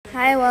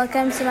Hi,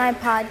 welcome to my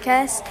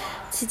podcast.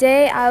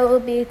 Today I will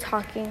be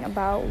talking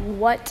about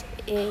what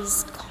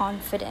is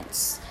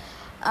confidence.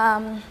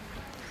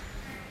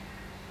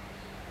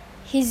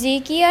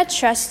 Hezekiah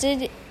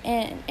trusted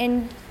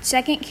in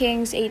 2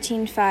 Kings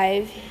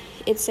 18:5.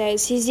 It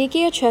says,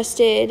 Hezekiah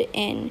trusted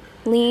and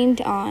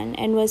leaned on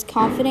and was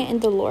confident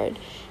in the Lord,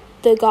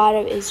 the God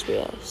of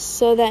Israel,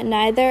 so that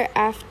neither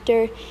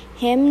after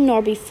him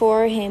nor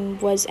before him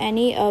was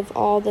any of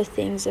all the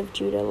things of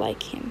Judah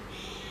like him.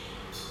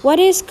 What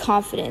is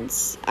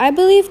confidence? I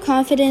believe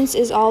confidence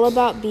is all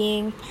about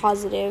being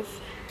positive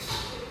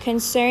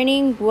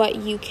concerning what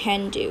you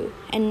can do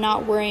and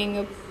not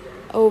worrying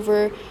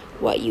over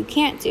what you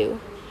can't do.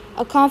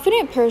 A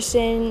confident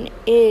person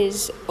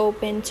is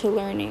open to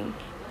learning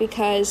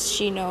because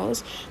she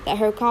knows that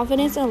her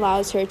confidence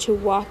allows her to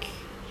walk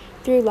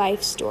through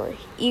life's door,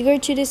 eager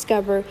to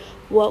discover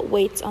what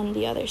waits on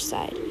the other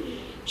side.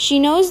 She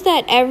knows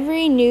that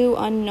every new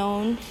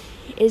unknown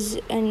is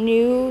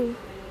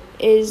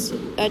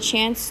a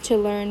chance to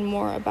learn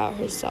more about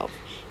herself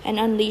and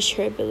unleash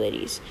her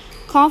abilities.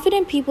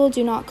 Confident people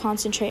do not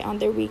concentrate on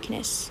their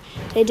weakness.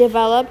 They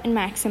develop and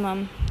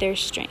maximum their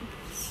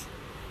strengths.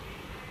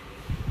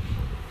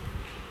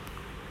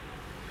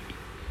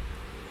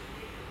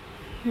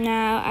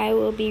 Now I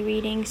will be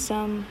reading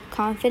some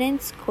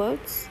confidence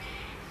quotes.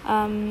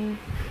 The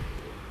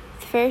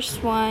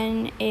first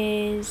one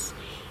is,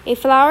 a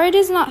flower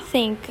does not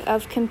think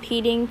of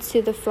competing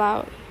to the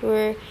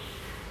flower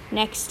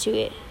next to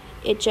it.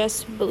 It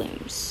just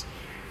blooms.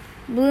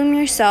 Bloom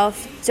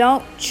yourself.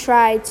 Don't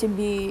try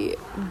to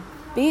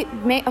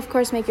of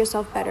course, make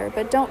yourself better,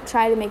 but don't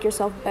try to make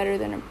yourself better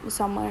than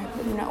someone,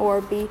 or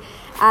be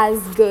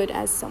as good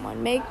as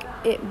someone. Make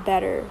it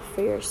better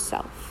for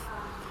yourself.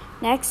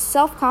 Next,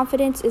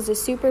 self-confidence is a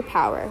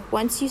superpower.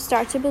 Once you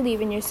start to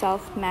believe in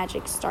yourself,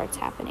 magic starts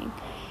happening.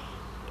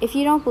 If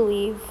you don't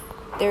believe,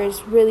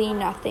 there's really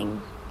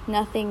nothing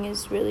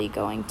is really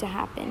going to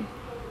happen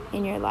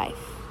in your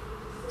life.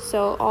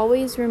 So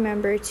always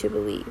remember to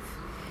believe.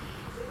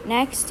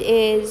 Next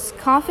is,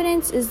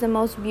 confidence is the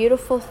most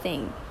beautiful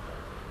thing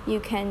you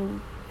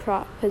can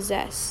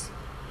possess,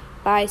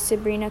 by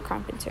Sabrina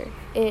Carpenter.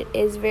 It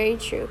is very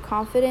true.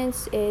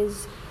 Confidence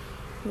is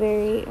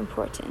very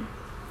important.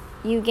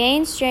 You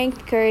gain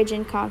strength, courage,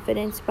 and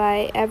confidence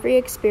by every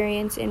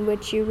experience in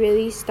which you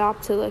really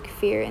stop to look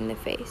fear in the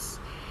face.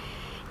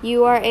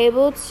 You are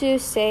able to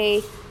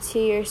say to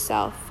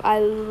yourself, I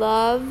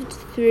loved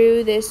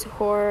through this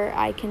horror,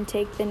 I can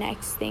take the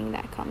next thing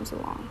that comes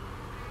along.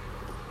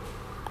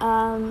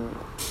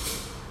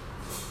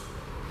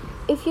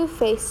 If you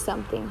face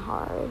something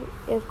hard,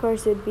 of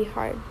course it would be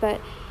hard, but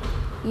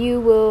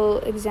you will,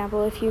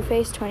 example, if you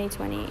face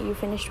 2020, you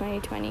finish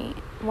 2020,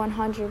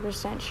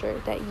 100% sure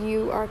that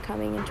you are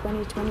coming in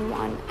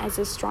 2021 as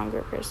a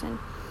stronger person.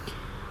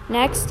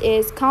 Next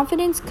is,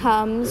 confidence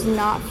comes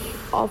not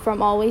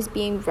from always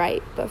being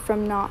right, but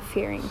from not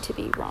fearing to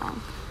be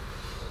wrong.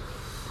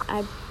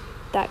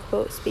 That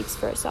quote speaks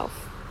for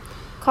itself.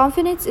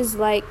 Confidence is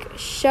like,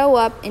 show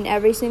up in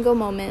every single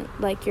moment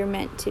like you're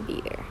meant to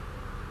be there.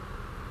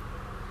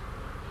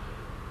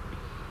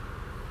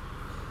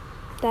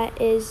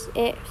 That is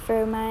it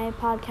for my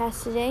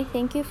podcast today.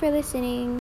 Thank you for listening.